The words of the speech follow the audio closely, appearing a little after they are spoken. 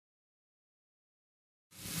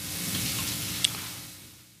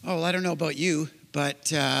Oh, well, I don't know about you, but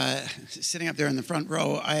sitting up there in the front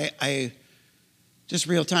row, I just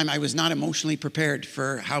real time, I was not emotionally prepared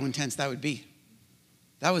for how intense that would be.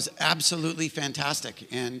 That was absolutely fantastic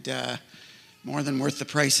and more than worth the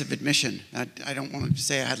price of admission. I don't want to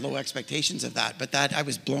say I had low expectations of that, but that I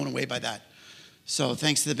was blown away by that. So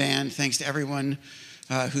thanks to the band, thanks to everyone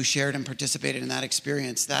who shared and participated in that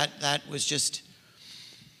experience. That was just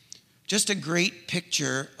a great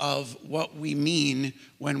picture of what we mean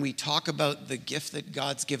when we talk about the gift that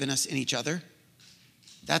God's given us in each other.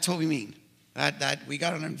 That's what we mean. That we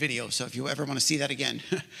got it on video, so if you ever want to see that again,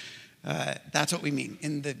 that's what we mean,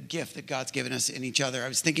 in the gift that God's given us in each other. I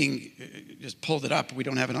was thinking, just pulled it up, we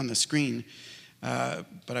don't have it on the screen,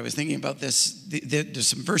 but I was thinking about this. There's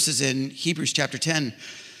some verses in Hebrews chapter 10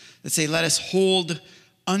 that say, let us hold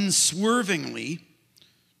unswervingly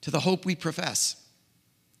to the hope we profess.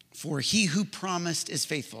 For he who promised is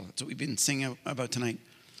faithful. That's what we've been singing about tonight.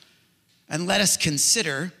 And let us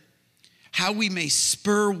consider how we may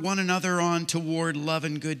spur one another on toward love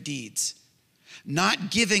and good deeds,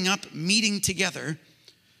 not giving up meeting together,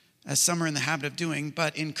 as some are in the habit of doing,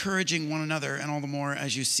 but encouraging one another, and all the more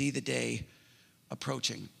as you see the day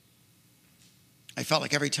approaching. I felt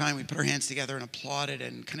like every time we put our hands together and applauded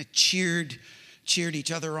and kind of cheered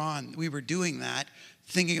each other on, we were doing that,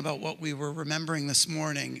 thinking about what we were remembering this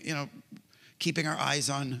morning, keeping our eyes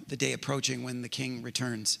on the day approaching when the King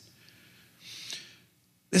returns.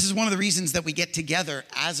 This is one of the reasons that we get together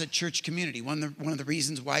as a church community. One of the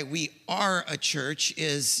reasons why we are a church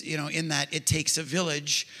is, in that it takes a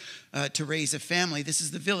village to raise a family. This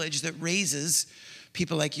is the village that raises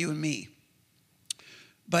people like you and me.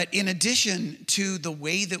 But in addition to the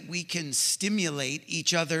way that we can stimulate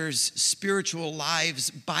each other's spiritual lives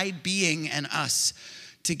by being and us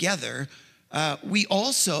together, we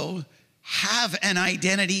also have an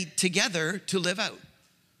identity together to live out.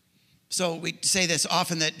 So we say this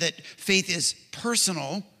often, that faith is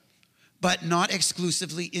personal, but not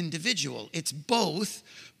exclusively individual. It's both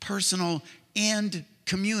personal and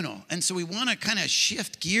communal. And so we want to kind of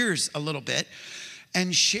shift gears a little bit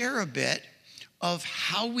and share a bit of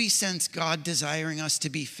how we sense God desiring us to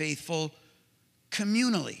be faithful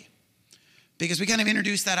communally. Because we kind of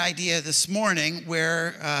introduced that idea this morning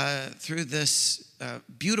where through this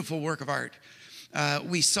beautiful work of art,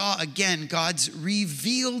 we saw again God's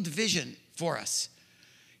revealed vision for us.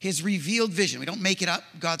 His revealed vision. We don't make it up.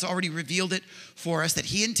 God's already revealed it for us, that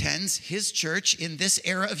he intends his church in this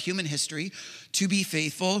era of human history to be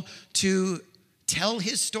faithful, to tell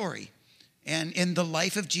his story, and in the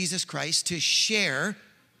life of Jesus Christ to share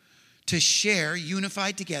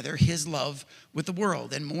unified together his love with the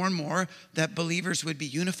world. And more that believers would be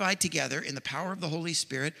unified together in the power of the Holy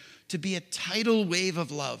Spirit to be a tidal wave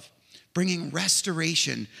of love, bringing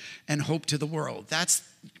restoration and hope to the world. That's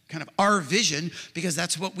kind of our vision, because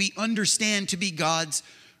that's what we understand to be God's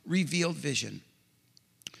revealed vision.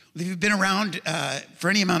 If you've been around for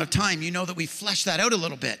any amount of time, you know that we flesh that out a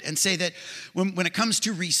little bit and say that when it comes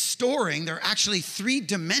to restoring, there are actually three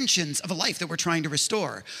dimensions of a life that we're trying to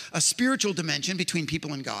restore. A spiritual dimension between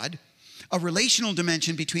people and God, a relational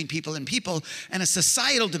dimension between people and people, and a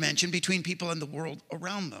societal dimension between people and the world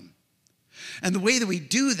around them. And the way that we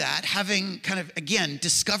do that, having kind of, again,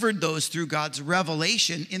 discovered those through God's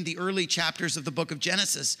revelation in the early chapters of the book of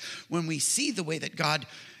Genesis, when we see the way that God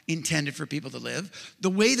intended for people to live, the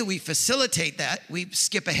way that we facilitate that, we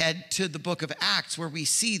skip ahead to the book of Acts, where we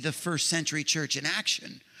see the first century church in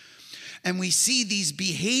action. And we see these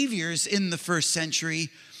behaviors in the first century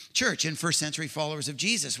church, in first century followers of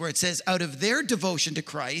Jesus, where it says out of their devotion to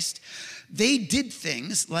Christ, they did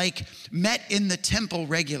things like met in the temple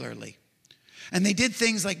regularly. And they did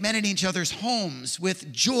things like met in each other's homes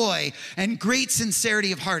with joy and great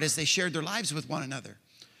sincerity of heart as they shared their lives with one another.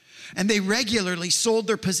 And they regularly sold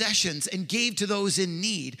their possessions and gave to those in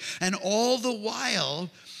need. And all the while,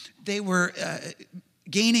 they were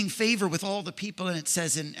gaining favor with all the people. And it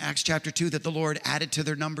says in Acts chapter 2 that the Lord added to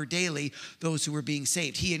their number daily those who were being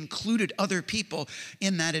saved. He included other people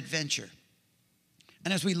in that adventure.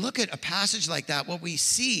 And as we look at a passage like that, what we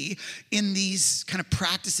see in these kind of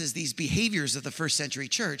practices, these behaviors of the first century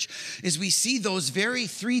church, is we see those very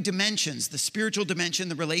three dimensions, the spiritual dimension,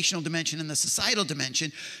 the relational dimension, and the societal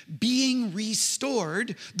dimension, being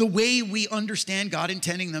restored the way we understand God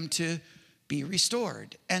intending them to be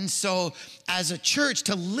restored. And so as a church,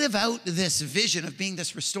 to live out this vision of being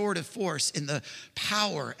this restorative force in the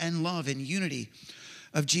power and love and unity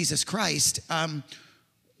of Jesus Christ,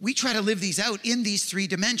 we try to live these out in these three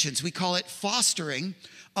dimensions. We call it fostering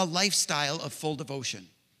a lifestyle of full devotion.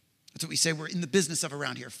 That's what we say we're in the business of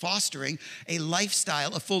around here, fostering a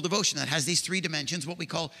lifestyle of full devotion that has these three dimensions, what we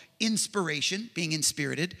call inspiration, being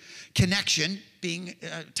inspirited, connection, being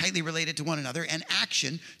tightly related to one another, and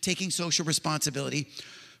action, taking social responsibility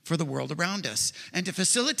for the world around us. And to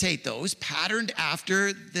facilitate those, patterned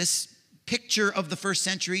after this picture of the first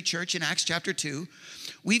century church in Acts chapter 2,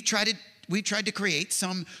 we've tried to create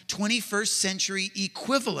some 21st century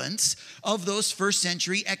equivalents of those first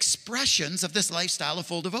century expressions of this lifestyle of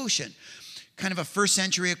full devotion. Kind of a first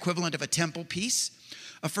century equivalent of a temple piece,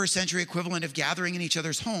 a first century equivalent of gathering in each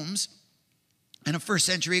other's homes, and a first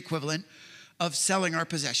century equivalent of selling our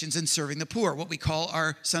possessions and serving the poor, what we call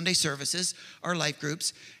our Sunday services, our life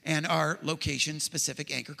groups, and our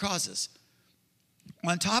location-specific anchor causes.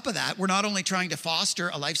 On top of that, we're not only trying to foster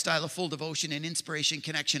a lifestyle of full devotion and inspiration,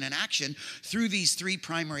 connection, and action through these three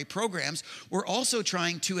primary programs, we're also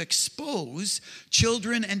trying to expose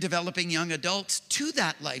children and developing young adults to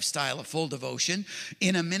that lifestyle of full devotion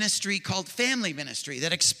in a ministry called family ministry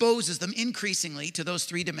that exposes them increasingly to those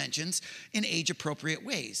three dimensions in age-appropriate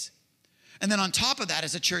ways. And then on top of that,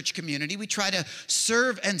 as a church community, we try to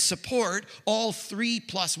serve and support all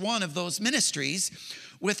 3+1 of those ministries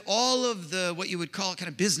with all of the, what you would call kind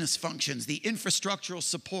of business functions, the infrastructural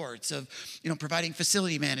supports of, providing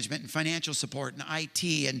facility management and financial support and IT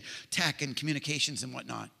and tech and communications and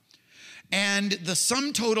whatnot. And the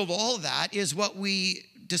sum total of all of that is what we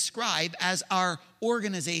describe as our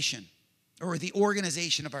organization, or the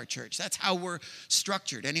organization of our church. That's how we're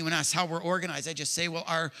structured. Anyone asks how we're organized, I just say, well,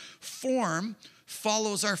 our form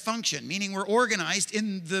follows our function, meaning we're organized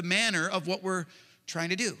in the manner of what we're trying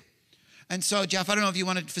to do. And so, Jeff, I don't know if you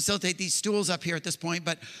want to facilitate these stools up here at this point,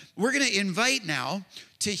 but we're going to invite now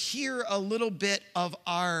to hear a little bit of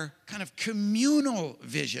our kind of communal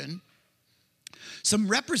vision, some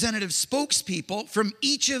representative spokespeople from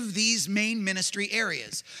each of these main ministry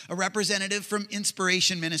areas. A representative from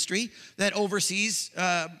Inspiration Ministry that oversees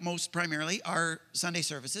most primarily our Sunday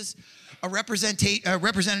services. A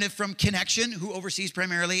representative from Connection who oversees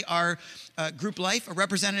primarily our group life. A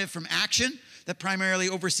representative from Action that primarily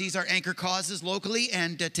oversees our anchor causes locally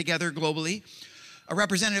and together globally. A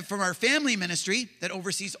representative from our family ministry that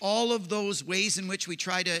oversees all of those ways in which we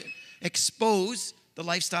try to expose the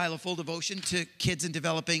lifestyle of full devotion to kids and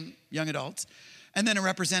developing young adults. And then a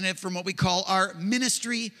representative from what we call our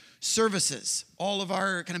ministry services, all of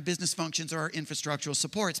our kind of business functions or our infrastructural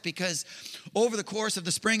supports, because over the course of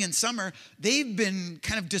the spring and summer, they've been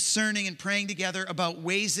kind of discerning and praying together about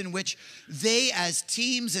ways in which they as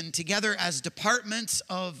teams and together as departments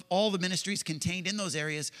of all the ministries contained in those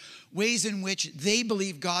areas, ways in which they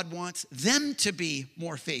believe God wants them to be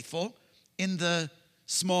more faithful in the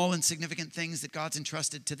small and significant things that God's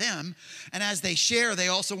entrusted to them. And as they share, they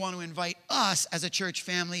also want to invite us as a church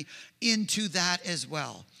family into that as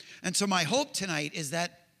well. And so my hope tonight is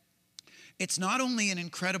that it's not only an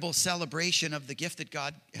incredible celebration of the gift that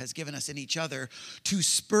God has given us in each other to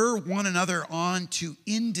spur one another on to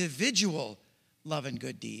individual love and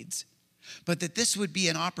good deeds, but that this would be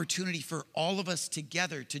an opportunity for all of us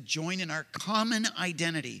together to join in our common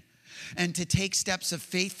identity and to take steps of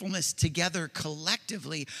faithfulness together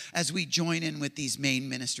collectively as we join in with these main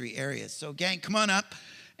ministry areas. So gang, come on up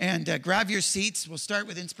and grab your seats. We'll start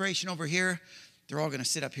with Inspiration over here. They're all going to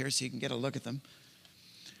sit up here so you can get a look at them.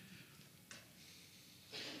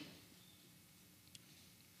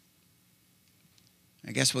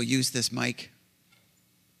 I guess we'll use this mic.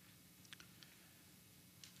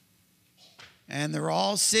 And they're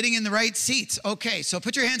all sitting in the right seats. Okay, so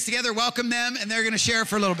put your hands together, welcome them, and they're going to share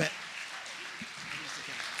for a little bit.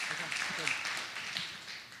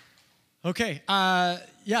 Okay,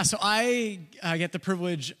 so I get the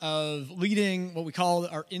privilege of leading what we call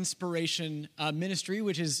our Inspiration Ministry,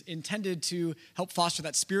 which is intended to help foster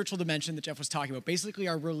that spiritual dimension that Jeff was talking about. Basically,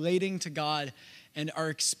 our relating to God and our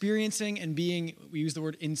experiencing and being, we use the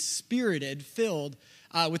word inspirited, filled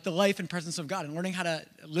with the life and presence of God and learning how to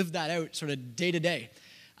live that out sort of day to day.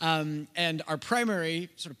 And our primary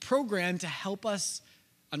sort of program to help us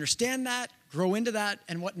understand that, grow into that,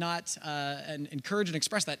 and whatnot, and encourage and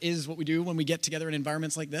express that is what we do when we get together in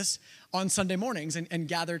environments like this on Sunday mornings and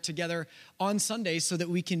gather together on Sundays so that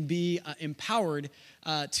we can be empowered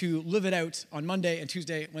to live it out on Monday and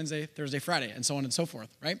Tuesday, Wednesday, Thursday, Friday, and so on and so forth,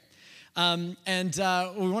 right?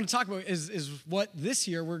 What we want to talk about is what this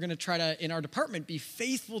year we're going to try to, in our department, be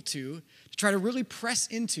faithful to try to really press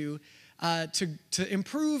into to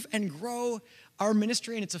improve and grow our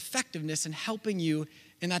ministry and its effectiveness in helping you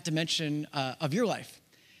in that dimension of your life.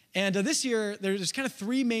 And this year, there's kind of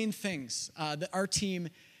three main things that our team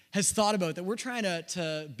has thought about that we're trying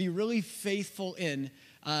to be really faithful in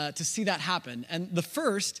to see that happen. And the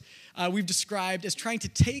first we've described as trying to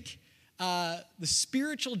take the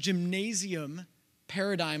spiritual gymnasium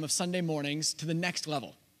paradigm of Sunday mornings to the next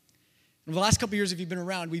level. Over the last couple of years, if you've been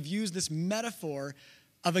around, we've used this metaphor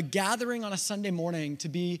of a gathering on a Sunday morning to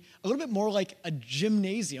be a little bit more like a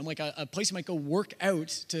gymnasium, like a place you might go work out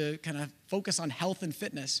to kind of focus on health and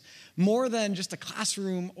fitness, more than just a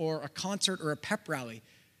classroom or a concert or a pep rally.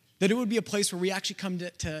 That it would be a place where we actually come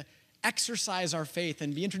to exercise our faith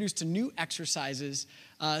and be introduced to new exercises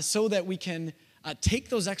so that we can take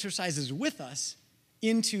those exercises with us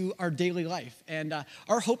into our daily life. And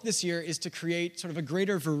our hope this year is to create sort of a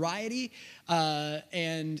greater variety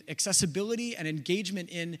and accessibility and engagement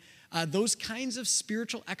in those kinds of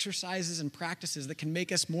spiritual exercises and practices that can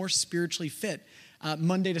make us more spiritually fit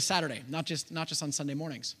Monday to Saturday, not just on Sunday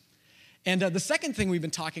mornings. And the second thing we've been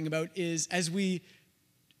talking about is as we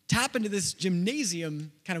tap into this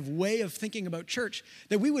gymnasium kind of way of thinking about church,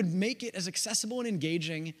 that we would make it as accessible and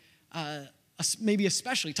engaging maybe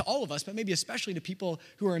especially to all of us, but maybe especially to people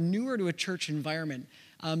who are newer to a church environment.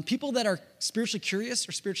 People that are spiritually curious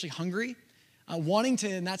or spiritually hungry, wanting to,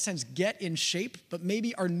 in that sense, get in shape, but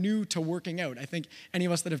maybe are new to working out. I think any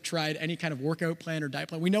of us that have tried any kind of workout plan or diet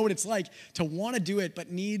plan, we know what it's like to want to do it,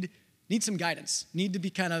 but need some guidance, need to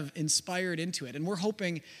be kind of inspired into it. And we're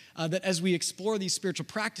hoping that as we explore these spiritual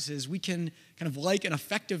practices, we can kind of like an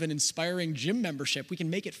effective and inspiring gym membership. We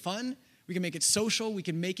can make it fun. We can make it social. We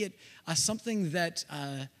can make it something that,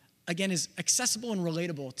 again, is accessible and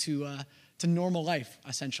relatable to normal life,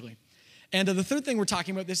 essentially. And the third thing we're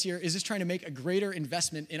talking about this year is just trying to make a greater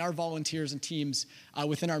investment in our volunteers and teams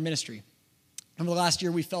within our ministry. Over the last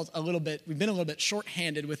year, we've been a little bit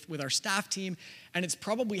shorthanded with our staff team, and it's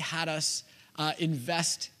probably had us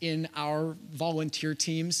invest in our volunteer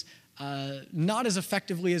teams not as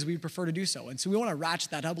effectively as we'd prefer to do so. And so we want to ratchet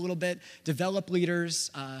that up a little bit, develop leaders,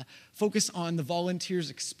 focus on the volunteers'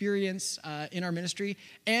 experience in our ministry,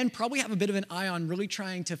 and probably have a bit of an eye on really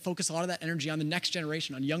trying to focus a lot of that energy on the next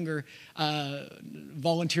generation, on younger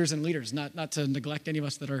volunteers and leaders, not to neglect any of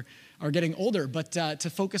us that are getting older, but to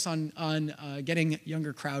focus on getting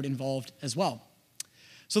younger crowd involved as well.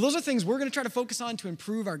 So those are things we're going to try to focus on to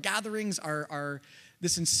improve our gatherings, our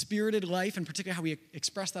this inspirited life, and particularly how we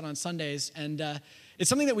express that on Sundays. And it's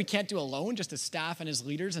something that we can't do alone, just as staff and as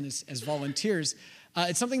leaders and as volunteers.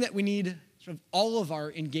 It's something that we need sort of all of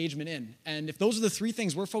our engagement in. And if those are the three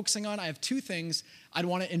things we're focusing on, I have two things I'd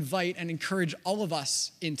want to invite and encourage all of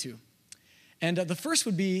us into. And the first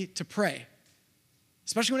would be to pray,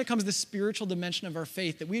 especially when it comes to the spiritual dimension of our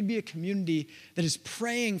faith, that we'd be a community that is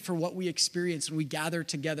praying for what we experience when we gather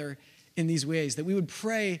together in these ways, that we would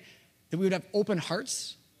pray that we would have open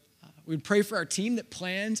hearts. We would pray for our team that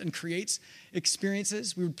plans and creates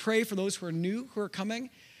experiences. We would pray for those who are new, who are coming.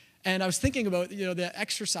 And I was thinking about, the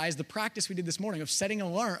exercise, the practice we did this morning of setting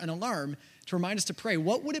an alarm to remind us to pray.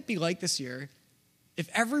 What would it be like this year if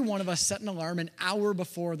every one of us set an alarm an hour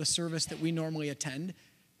before the service that we normally attend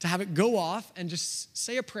to have it go off and just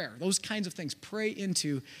say a prayer? Those kinds of things. Pray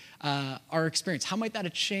into our experience. How might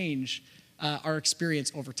that change our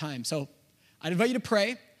experience over time? So I'd invite you to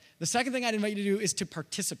pray. The second thing I'd invite you to do is to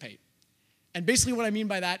participate. And basically what I mean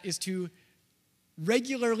by that is to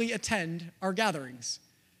regularly attend our gatherings.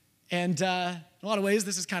 And in a lot of ways,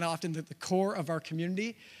 this is kind of often the core of our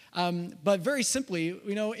community. But very simply,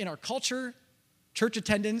 in our culture, church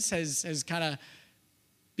attendance has kind of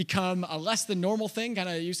become a less than normal thing. Kind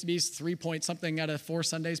of used to be 3 point something out of 4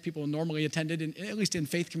 Sundays people normally attended, at least in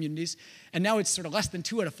faith communities. And now it's sort of less than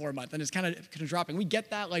 2 out of 4 a month, and it's kind of dropping. We get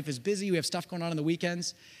that. Life is busy. We have stuff going on the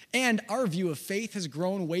weekends. And our view of faith has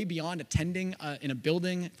grown way beyond attending in a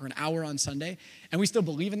building for an hour on Sunday. And we still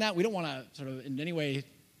believe in that. We don't want to sort of in any way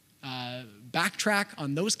backtrack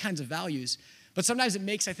on those kinds of values. But sometimes it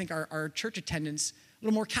makes, I think, our church attendance a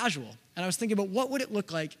little more casual. And I was thinking about what would it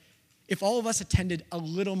look like if all of us attended a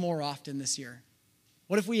little more often this year?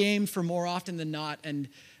 What if we aimed for more often than not and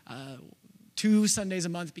 2 Sundays a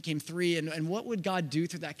month became 3? And what would God do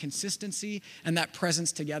through that consistency and that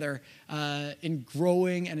presence together in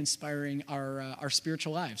growing and inspiring our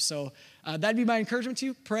spiritual lives? So that'd be my encouragement to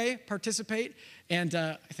you. Pray, participate, and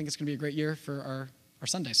I think it's going to be a great year for our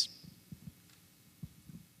Sundays.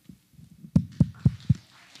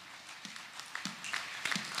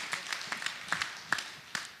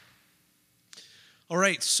 All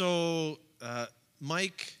right, so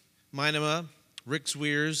Mike Minema, Rick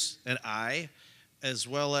Zwiers, and I, as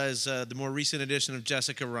well as the more recent addition of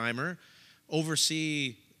Jessica Reimer,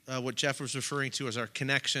 oversee what Jeff was referring to as our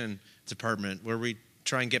connection department, where we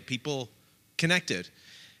try and get people connected.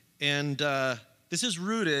 And this is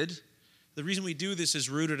rooted The reason we do this is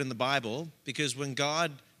rooted in the Bible, because when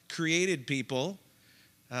God created people,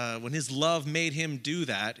 when his love made him do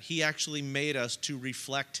that, he actually made us to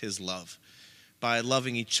reflect his love by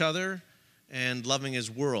loving each other and loving his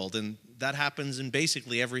world. And that happens in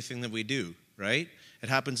basically everything that we do, right? It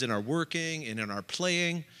happens in our working and in our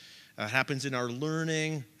playing. It happens in our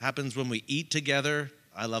learning. It happens when we eat together.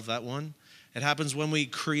 I love that one. It happens when we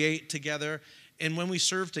create together and when we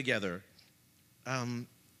serve together.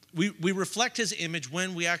 We reflect his image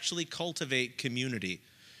when we actually cultivate community,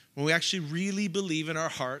 when we actually really believe in our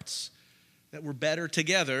hearts that we're better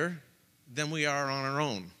together than we are on our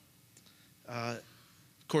own. Of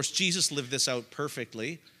course, Jesus lived this out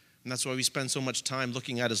perfectly, and that's why we spend so much time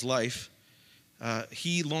looking at his life.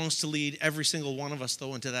 He longs to lead every single one of us,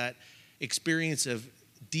 though, into that experience of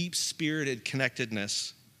deep-spirited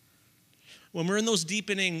connectedness. When we're in those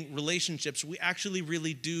deepening relationships, we actually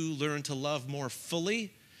really do learn to love more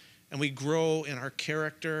fully, and we grow in our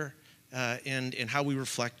character and in how we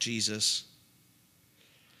reflect Jesus.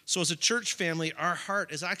 So as a church family, our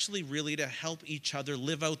heart is actually really to help each other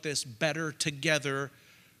live out this better together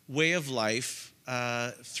way of life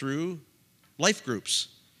through life groups.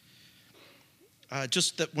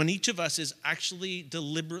 Just that when each of us is actually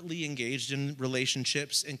deliberately engaged in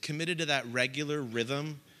relationships and committed to that regular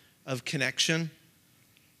rhythm of connection,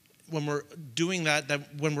 when we're doing that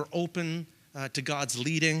when we're open to God's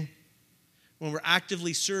leading, when we're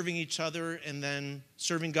actively serving each other and then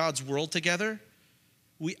serving God's world together,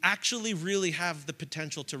 we actually really have the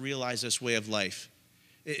potential to realize this way of life.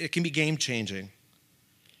 It can be game-changing.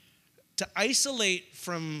 To isolate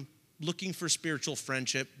from looking for spiritual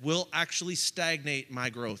friendship will actually stagnate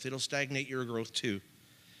my growth. It'll stagnate your growth too.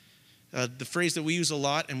 The phrase that we use a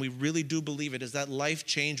lot, and we really do believe it, is that life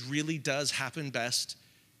change really does happen best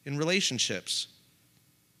in relationships.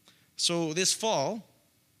 So this fall,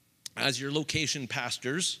 as your location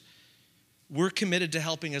pastors, we're committed to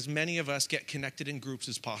helping as many of us get connected in groups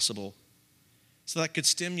as possible, so that could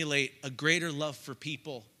stimulate a greater love for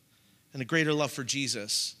people and a greater love for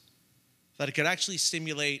Jesus, that it could actually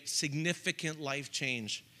stimulate significant life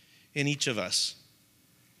change in each of us.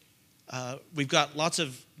 We've got lots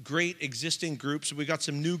of great existing groups. We've got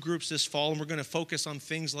some new groups this fall, and we're going to focus on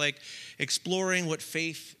things like exploring what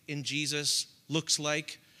faith in Jesus looks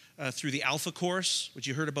like through the Alpha course, which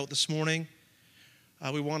you heard about this morning.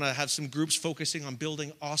 We want to have some groups focusing on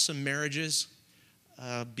building awesome marriages,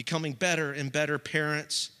 becoming better and better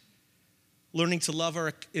parents, learning to love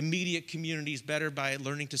our immediate communities better by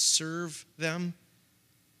learning to serve them,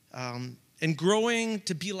 and growing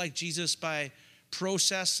to be like Jesus by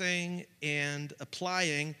processing and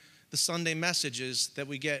applying the Sunday messages that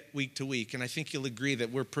we get week to week. And I think you'll agree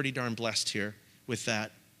that we're pretty darn blessed here with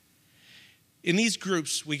that. In these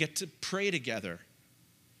groups, we get to pray together.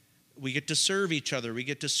 We get to serve each other. We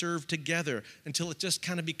get to serve together until it just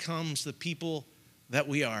kind of becomes the people that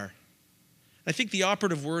we are. I think the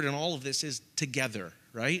operative word in all of this is together,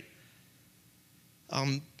 right?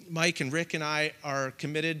 Mike and Rick and I are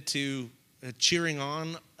committed to cheering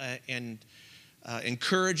on and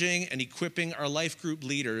encouraging and equipping our life group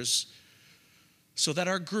leaders so that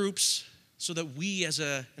our groups, so that we as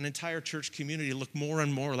an entire church community look more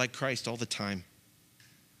and more like Christ all the time.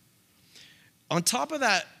 On top of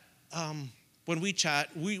that, when we chat,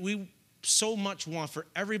 we so much want for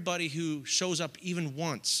everybody who shows up even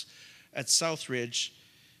once at Southridge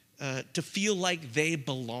to feel like they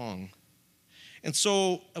belong. And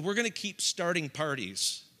so we're going to keep starting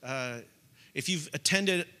parties. If you've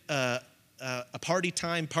attended a party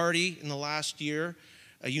time party in the last year,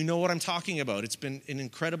 you know what I'm talking about. It's been an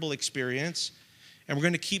incredible experience, and we're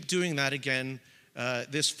going to keep doing that again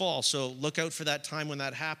this fall. So look out for that time when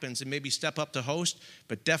that happens, and maybe step up to host,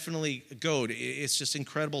 but definitely go. It's just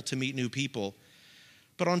incredible to meet new people.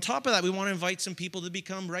 But on top of that, we want to invite some people to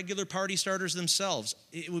become regular party starters themselves.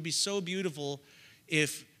 It would be so beautiful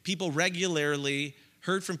if people regularly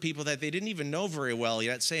heard from people that they didn't even know very well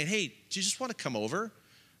yet, saying, hey, do you just want to come over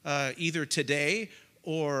either today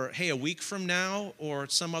or, hey, a week from now or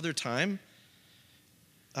some other time?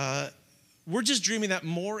 We're just dreaming that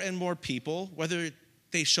more and more people, whether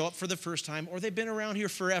they show up for the first time or they've been around here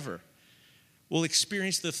forever, will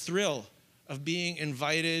experience the thrill of being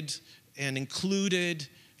invited and included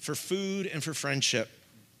for food and for friendship.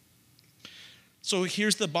 So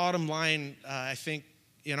here's the bottom line, I think,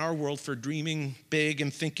 in our world for dreaming big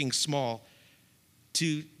and thinking small,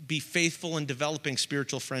 to be faithful in developing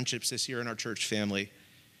spiritual friendships this year in our church family.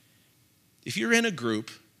 If you're in a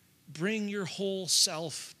group, bring your whole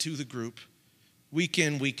self to the group, week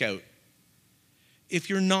in, week out. If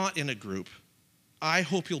you're not in a group, I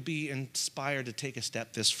hope you'll be inspired to take a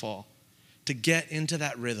step this fall to get into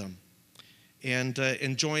that rhythm and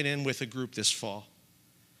join in with a group this fall.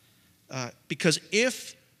 Because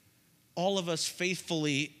if all of us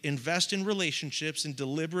faithfully invest in relationships in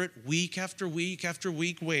deliberate week after week after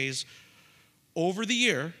week ways over the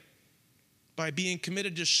year, by being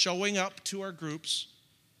committed to showing up to our groups,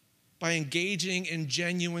 by engaging in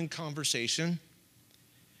genuine conversation,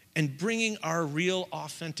 and bringing our real,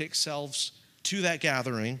 authentic selves to that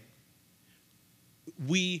gathering,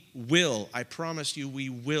 we will, I promise you, we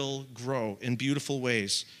will grow in beautiful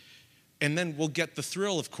ways. And then we'll get the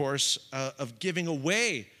thrill, of course, of giving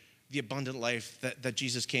away the abundant life that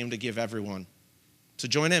Jesus came to give everyone. So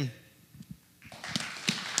join in.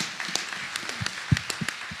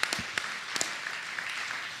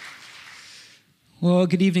 Well,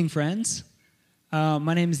 good evening, friends.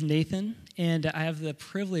 My name is Nathan, and I have the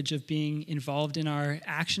privilege of being involved in our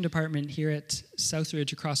action department here at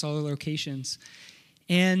Southridge across all the locations.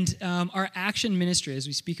 And our action ministry, as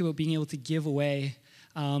we speak about being able to give away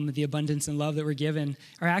the abundance and love that we're given,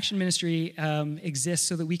 our action ministry exists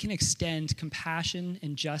so that we can extend compassion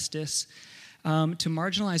and justice to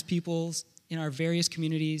marginalized peoples in our various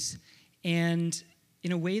communities, and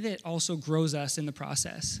in a way that also grows us in the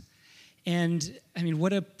process. And I mean,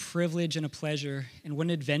 what a privilege and a pleasure and what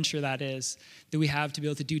an adventure that is that we have to be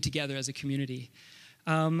able to do together as a community.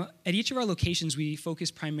 At each of our locations, we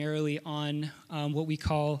focus primarily on what we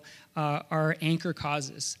call our anchor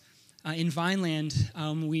causes. In Vineland,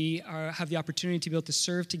 we have the opportunity to be able to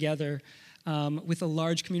serve together with a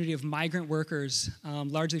large community of migrant workers,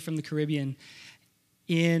 largely from the Caribbean.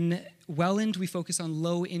 In Welland, we focus on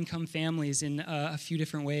low-income families in a few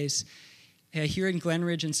different ways. Here in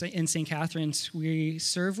Glenridge and in St. Catharines, we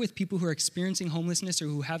serve with people who are experiencing homelessness or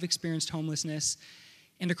who have experienced homelessness.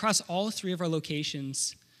 And across all three of our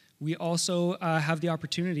locations, we also have the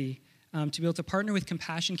opportunity to be able to partner with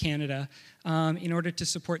Compassion Canada in order to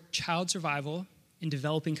support child survival in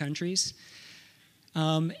developing countries.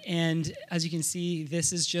 And as you can see,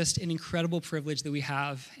 this is just an incredible privilege that we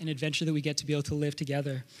have, an adventure that we get to be able to live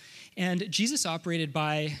together. And Jesus operated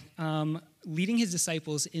by leading his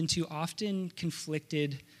disciples into often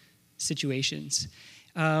conflicted situations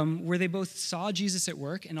where they both saw Jesus at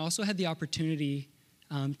work and also had the opportunity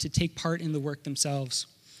to take part in the work themselves.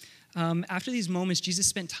 After these moments, Jesus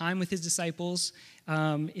spent time with his disciples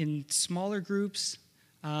in smaller groups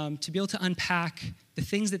to be able to unpack the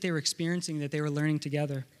things that they were experiencing, that they were learning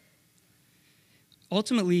together.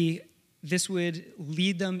 Ultimately, this would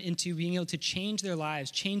lead them into being able to change their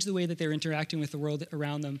lives, change the way that they're interacting with the world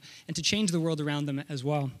around them, and to change the world around them as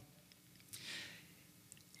well.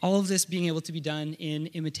 All of this being able to be done in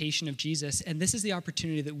imitation of Jesus, and this is the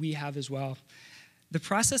opportunity that we have as well. The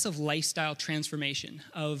process of lifestyle transformation,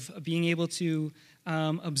 of being able to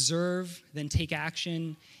observe, then take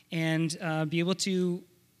action, and be able to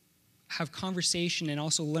have conversation and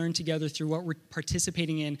also learn together through what we're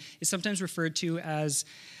participating in, is sometimes referred to as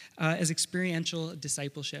experiential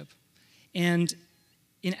discipleship. And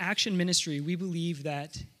in action ministry, we believe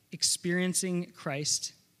that experiencing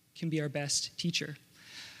Christ can be our best teacher.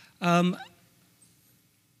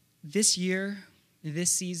 This year,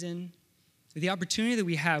 this season, the opportunity that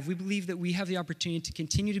we believe that we have the opportunity to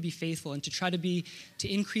continue to be faithful and to try to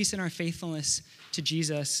increase in our faithfulness to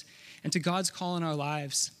Jesus and to God's call in our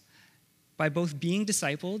lives by both being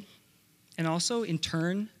discipled and also, in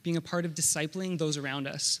turn, being a part of discipling those around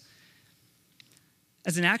us.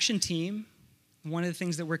 As an action team, one of the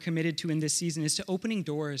things that we're committed to in this season is to opening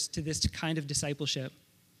doors to this kind of discipleship,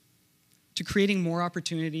 to creating more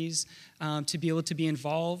opportunities to be able to be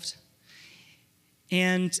involved,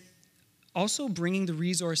 and also bringing the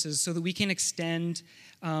resources so that we can extend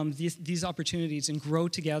these opportunities and grow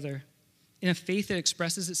together in a faith that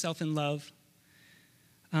expresses itself in love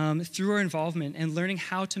through our involvement and learning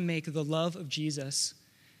how to make the love of Jesus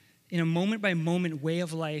in a moment-by-moment way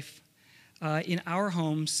of life in our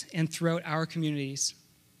homes and throughout our communities.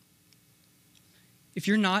 If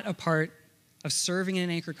you're not a part of serving in an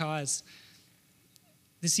anchor cause,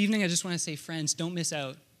 this evening I just want to say, friends, don't miss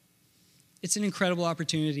out. It's an incredible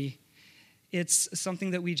opportunity. It's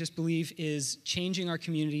something that we just believe is changing our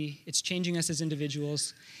community. It's changing us as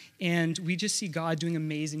individuals. And we just see God doing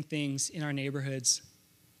amazing things in our neighborhoods.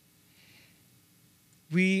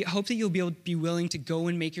 We hope that you'll be willing to go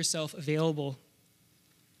and make yourself available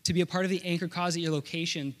to be a part of the anchor cause at your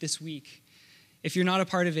location this week. If you're not a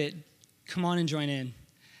part of it, come on and join in.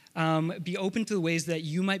 Be open to the ways that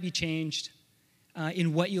you might be changed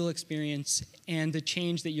in what you'll experience and the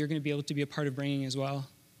change that you're going to be able to be a part of bringing as well.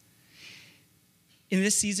 In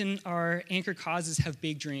this season, our anchor causes have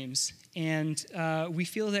big dreams, and we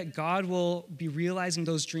feel that God will be realizing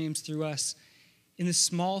those dreams through us in the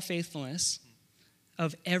small faithfulness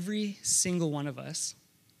of every single one of us,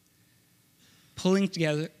 pulling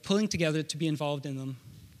together to be involved in them.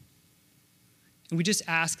 And we just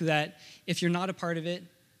ask that if you're not a part of it,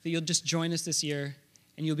 that you'll just join us this year,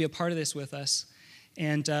 and you'll be a part of this with us,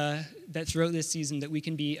 and that throughout this season that we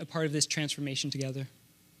can be a part of this transformation together.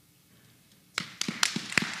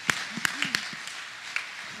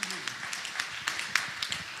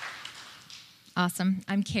 Awesome.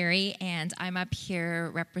 I'm Carrie, and I'm up here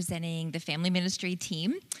representing the family ministry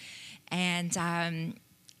team. And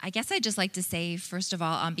I guess I'd just like to say, first of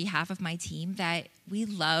all, on behalf of my team, that we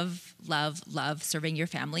love, love, love serving your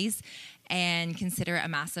families and consider it a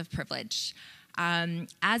massive privilege.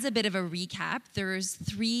 As a bit of a recap, there's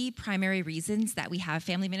 3 primary reasons that we have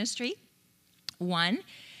family ministry. 1,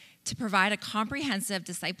 to provide a comprehensive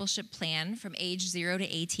discipleship plan from age 0 to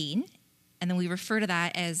 18. And then we refer to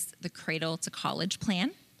that as the cradle to college plan.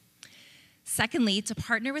 Secondly, to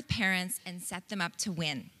partner with parents and set them up to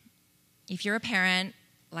win. If you're a parent,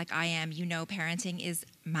 like I am, you know parenting is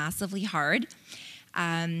massively hard.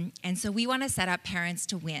 And so we want to set up parents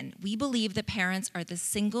to win. We believe that parents are the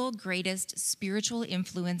single greatest spiritual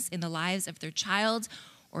influence in the lives of their child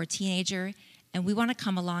or teenager, and we want to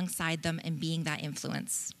come alongside them in being that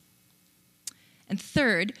influence. And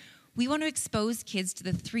third, we want to expose kids to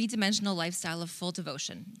the 3-dimensional lifestyle of full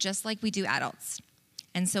devotion, just like we do adults.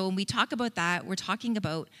 And so when we talk about that, we're talking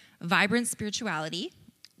about vibrant spirituality,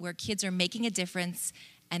 where kids are making a difference,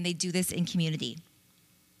 and they do this in community,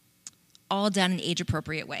 all done in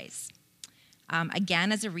age-appropriate ways.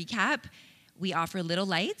 Again, as a recap, we offer Little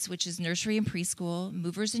Lights, which is nursery and preschool,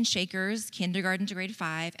 Movers and Shakers, kindergarten to grade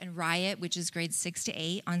 5, and Riot, which is grades 6 to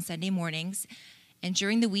 8 on Sunday mornings. And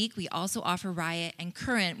during the week, we also offer Riot and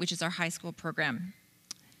Current, which is our high school program.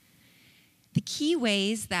 The key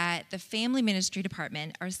ways that the family ministry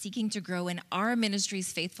department are seeking to grow in our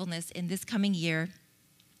ministry's faithfulness in this coming year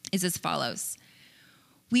is as follows.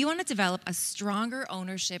 We want to develop a stronger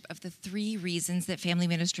ownership of the 3 reasons that family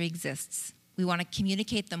ministry exists. We want to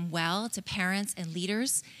communicate them well to parents and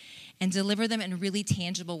leaders and deliver them in really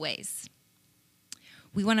tangible ways.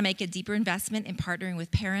 We want to make a deeper investment in partnering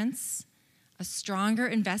with parents, a stronger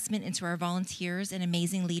investment into our volunteers and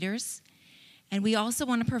amazing leaders, and we also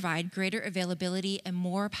want to provide greater availability and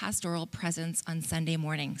more pastoral presence on Sunday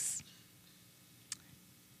mornings.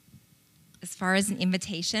 As far as an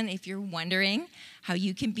invitation, if you're wondering how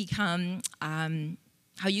you can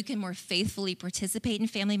more faithfully participate in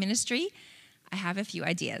family ministry, I have a few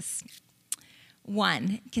ideas.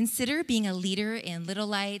 1, consider being a leader in Little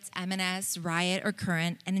Lights, M&S, Riot, or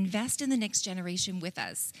Current, and invest in the next generation with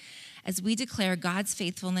us as we declare God's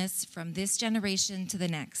faithfulness from this generation to the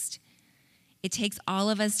next. It takes all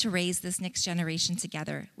of us to raise this next generation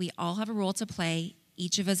together. We all have a role to play.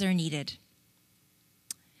 Each of us are needed.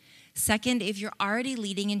 2nd, if you're already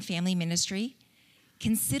leading in family ministry,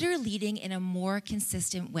 consider leading in a more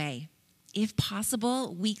consistent way, if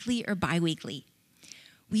possible, weekly or bi-weekly.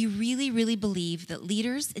 We really, really believe that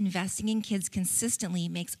leaders investing in kids consistently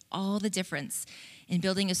makes all the difference in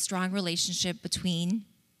building a strong relationship with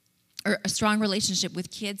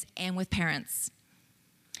kids and with parents.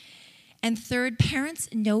 And 3rd, parents,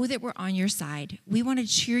 know that we're on your side. We want to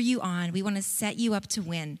cheer you on. We want to set you up to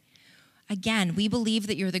win. Again, we believe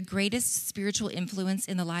that you're the greatest spiritual influence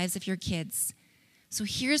in the lives of your kids. So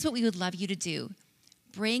here's what we would love you to do.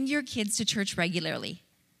 Bring your kids to church regularly.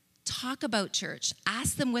 Talk about church.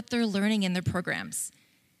 Ask them what they're learning in their programs.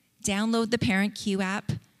 Download the Parent Q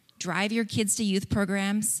app. Drive your kids to youth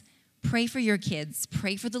programs. Pray for your kids.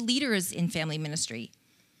 Pray for the leaders in family ministry.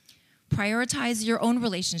 Prioritize your own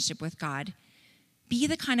relationship with God. Be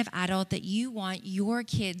the kind of adult that you want your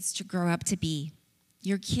kids to grow up to be.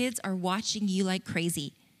 Your kids are watching you like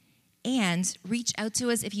crazy. And reach out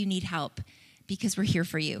to us if you need help, because we're here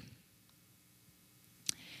for you.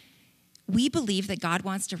 We believe that God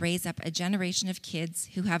wants to raise up a generation of kids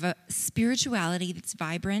who have a spirituality that's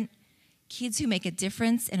vibrant, kids who make a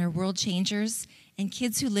difference and are world changers, and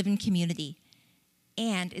kids who live in community.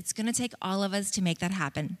 And it's going to take all of us to make that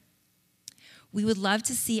happen. We would love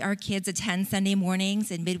to see our kids attend Sunday mornings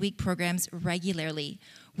and midweek programs regularly.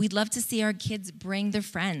 We'd love to see our kids bring their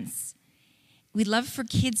friends. We'd love for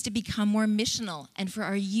kids to become more missional and for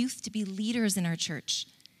our youth to be leaders in our church.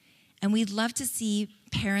 And we'd love to see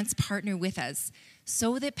parents partner with us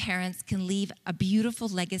so that parents can leave a beautiful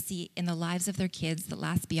legacy in the lives of their kids that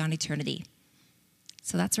lasts beyond eternity.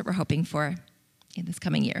 So that's what we're hoping for in this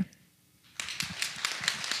coming year.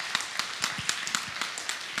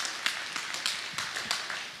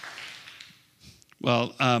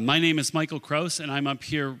 Well, my name is Michael Kraus, and I'm up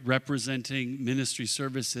here representing Ministry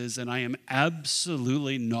Services, and I am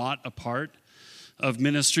absolutely not a part of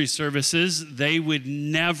Ministry Services. They would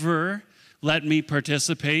never let me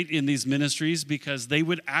participate in these ministries because they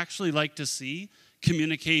would actually like to see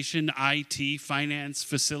communication, IT, finance,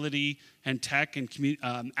 facility, and tech and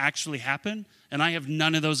actually happen, and I have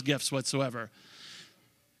none of those gifts whatsoever.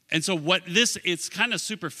 And so it's kind of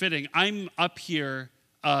super fitting. I'm up here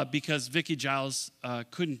because Vicki Giles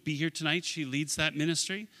couldn't be here tonight. She leads that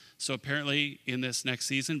ministry. So apparently in this next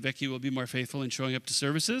season, Vicki will be more faithful in showing up to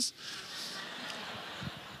services.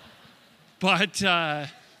 But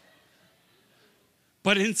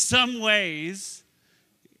in some ways,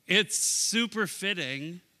 it's super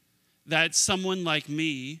fitting that someone like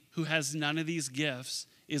me, who has none of these gifts,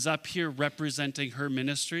 is up here representing her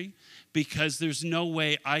ministry, because there's no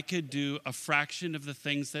way I could do a fraction of the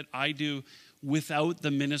things that I do without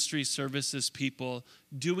the Ministry Services people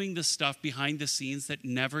doing the stuff behind the scenes that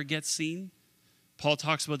never gets seen. Paul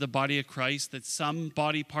talks about the body of Christ, that some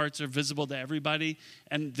body parts are visible to everybody,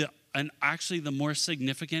 and actually the more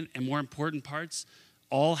significant and more important parts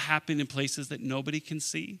all happen in places that nobody can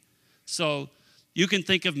see. So you can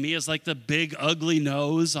think of me as like the big ugly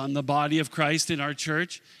nose on the body of Christ in our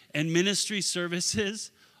church, and Ministry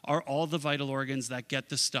Services are all the vital organs that get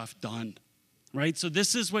the stuff done, right? So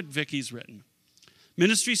this is what Vicki's written.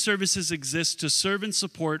 Ministry Services exist to serve and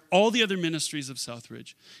support all the other ministries of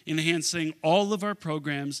Southridge, enhancing all of our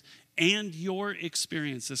programs and your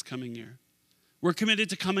experience this coming year. We're committed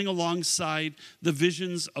to coming alongside the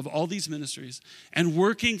visions of all these ministries and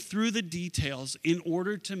working through the details in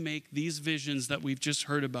order to make these visions that we've just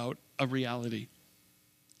heard about a reality.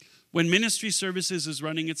 When Ministry Services is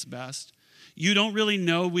running its best, you don't really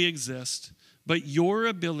know we exist, but your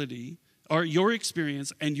ability or your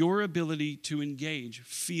experience and your ability to engage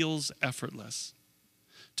feels effortless.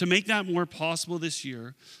 To make that more possible this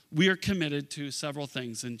year, we are committed to several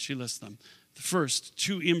things, and she lists them. First,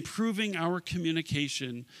 to improving our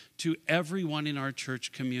communication to everyone in our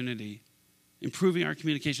church community. Improving our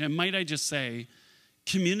communication. And might I just say,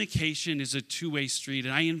 communication is a two-way street,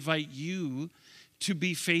 and I invite you to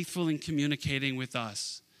be faithful in communicating with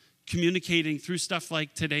us. Communicating through stuff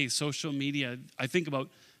like today, social media. I think about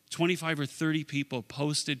 25 or 30 people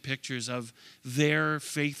posted pictures of their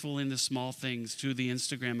faithful in the small things to the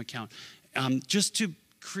Instagram account. Just to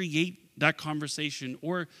create that conversation,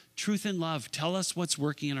 or truth and love. Tell us what's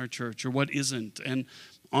working in our church or what isn't, and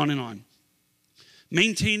on and on.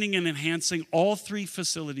 Maintaining and enhancing all three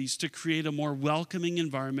facilities to create a more welcoming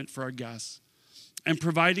environment for our guests, and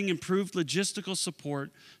providing improved logistical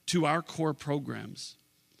support to our core programs.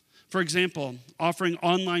 For example, offering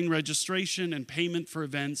online registration and payment for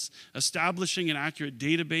events, establishing an accurate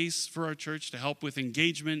database for our church to help with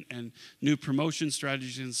engagement and new promotion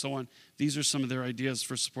strategies and so on. These are some of their ideas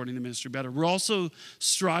for supporting the ministry better. We're also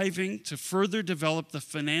striving to further develop the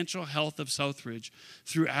financial health of Southridge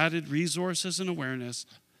through added resources and awareness,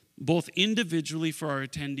 both individually for our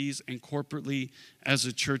attendees and corporately as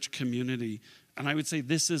a church community. And I would say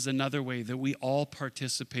this is another way that we all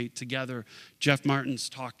participate together. Jeff Martins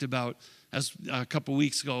talked about as a couple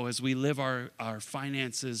weeks ago, as we live our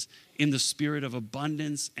finances in the spirit of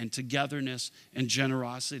abundance and togetherness and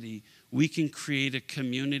generosity, we can create a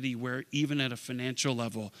community where even at a financial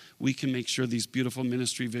level, we can make sure these beautiful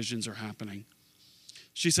ministry visions are happening.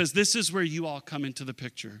 She says, this is where you all come into the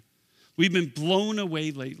picture. We've been blown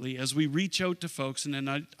away lately as we reach out to folks and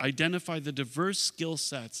then identify the diverse skill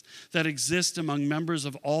sets that exist among members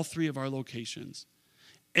of all three of our locations.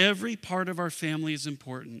 Every part of our family is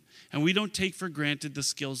important, and we don't take for granted the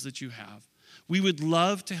skills that you have. We would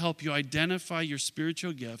love to help you identify your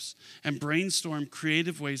spiritual gifts and brainstorm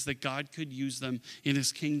creative ways that God could use them in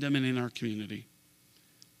his kingdom and in our community.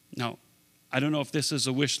 Now, I don't know if this is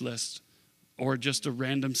a wish list or just a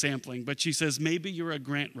random sampling, but she says maybe you're a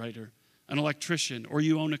grant writer, an electrician, or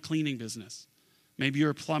you own a cleaning business. Maybe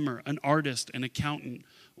you're a plumber, an artist, an accountant,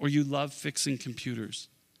 or you love fixing computers.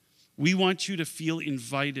 We want you to feel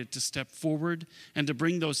invited to step forward and to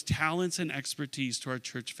bring those talents and expertise to our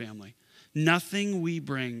church family. Nothing we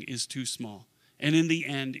bring is too small. And in the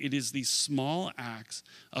end, it is these small acts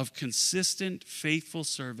of consistent, faithful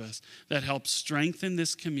service that help strengthen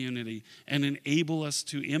this community and enable us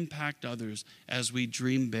to impact others as we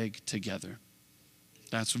dream big together.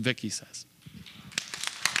 That's what Vicki says.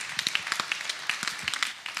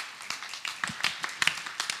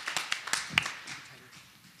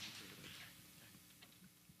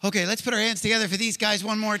 Okay, let's put our hands together for these guys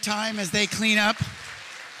one more time as they clean up.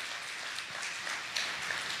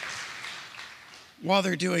 while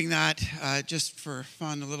they're doing that, just for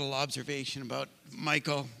fun, a little observation about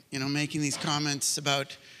Michael, making these comments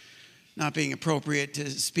about not being appropriate to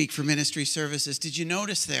speak for ministry services. Did you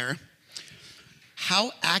notice there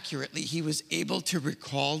how accurately he was able to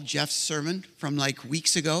recall Jeff's sermon from like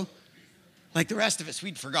weeks ago? Like the rest of us,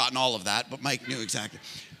 we'd forgotten all of that, but Mike knew exactly.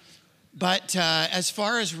 But as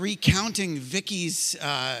far as recounting Vicky's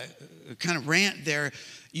kind of rant there,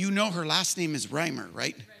 her last name is Reimer,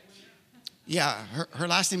 right? Yeah, her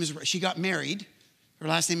last name is, she got married. Her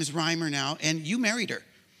last name is Reimer now, and you married her.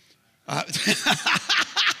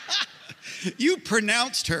 You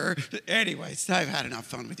pronounced her. Anyways, I've had enough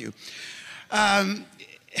fun with you.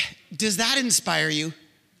 Does that inspire you?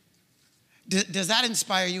 Does that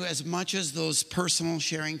inspire you as much as those personal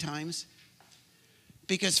sharing times?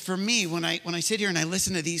 Because for me, when I sit here and I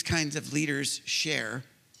listen to these kinds of leaders share,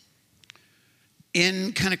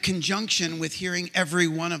 in kind of conjunction with hearing every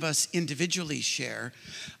one of us individually share,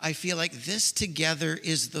 I feel like this together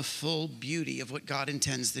is the full beauty of what God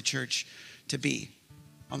intends the church to be.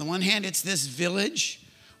 On the one hand, it's this village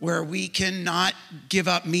where we can not give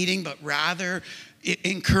up meeting, but rather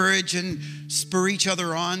encourage and spur each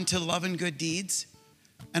other on to love and good deeds.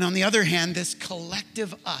 And on the other hand, this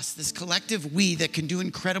collective us, this collective we that can do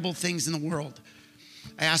incredible things in the world.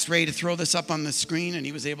 I asked Ray to throw this up on the screen, and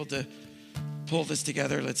he was able to pull this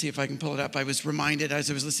together. Let's see if I can pull it up. I was reminded as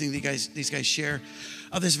I was listening to these guys share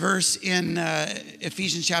of this verse in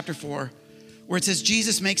Ephesians chapter 4, where it says,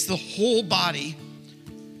 Jesus makes the whole body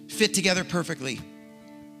fit together perfectly.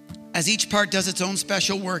 As each part does its own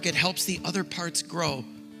special work, it helps the other parts grow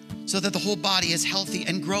so that the whole body is healthy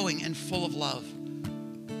and growing and full of love.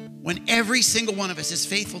 When every single one of us is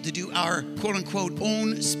faithful to do our quote unquote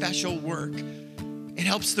own special work, it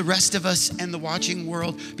helps the rest of us and the watching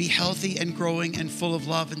world be healthy and growing and full of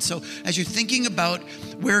love. And so as you're thinking about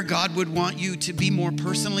where God would want you to be more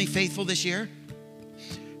personally faithful this year,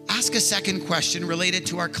 ask a second question related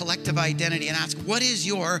to our collective identity and ask, what is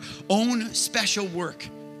your own special work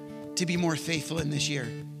to be more faithful in this year?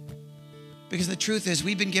 Because the truth is,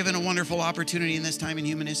 we've been given a wonderful opportunity in this time in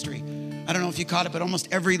human history. I don't know if you caught it, but almost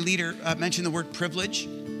every leader mentioned the word privilege.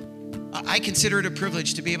 I consider it a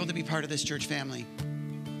privilege to be able to be part of this church family.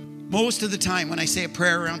 Most of the time when I say a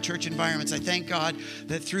prayer around church environments, I thank God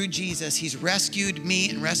that through Jesus, he's rescued me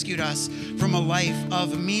and rescued us from a life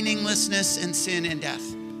of meaninglessness and sin and death,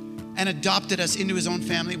 and adopted us into his own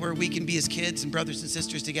family where we can be his kids and brothers and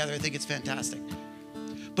sisters together. I think it's fantastic.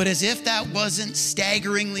 But as if that wasn't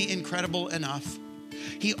staggeringly incredible enough,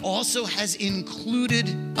 he also has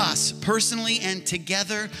included us personally and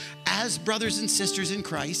together as brothers and sisters in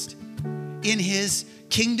Christ in his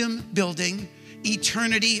kingdom building,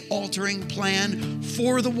 eternity altering plan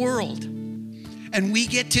for the world. And we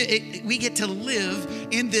get to live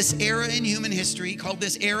in this era in human history called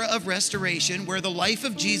this era of restoration, where the life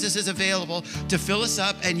of Jesus is available to fill us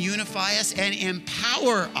up and unify us and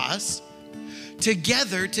empower us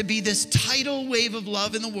together to be this tidal wave of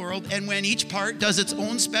love in the world. And when each part does its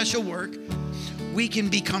own special work, we can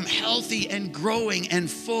become healthy and growing and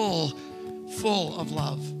full of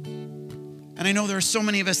love. And I know there are so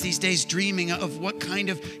many of us these days dreaming of what kind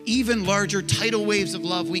of even larger tidal waves of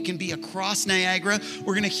love we can be across Niagara.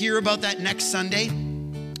 We're going to hear about that next Sunday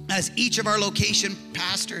as each of our location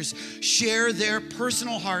pastors share their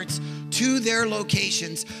personal hearts to their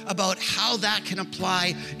locations about how that can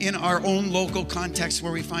apply in our own local context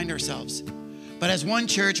where we find ourselves. But as one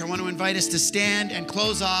church, I want to invite us to stand and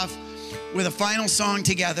close off with a final song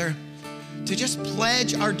together, to just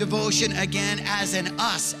pledge our devotion again as an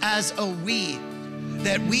us, as a we,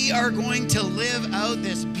 that we are going to live out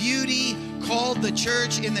this beauty called the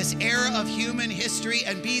church in this era of human history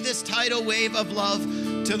and be this tidal wave of love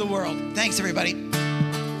to the world. Thanks, everybody.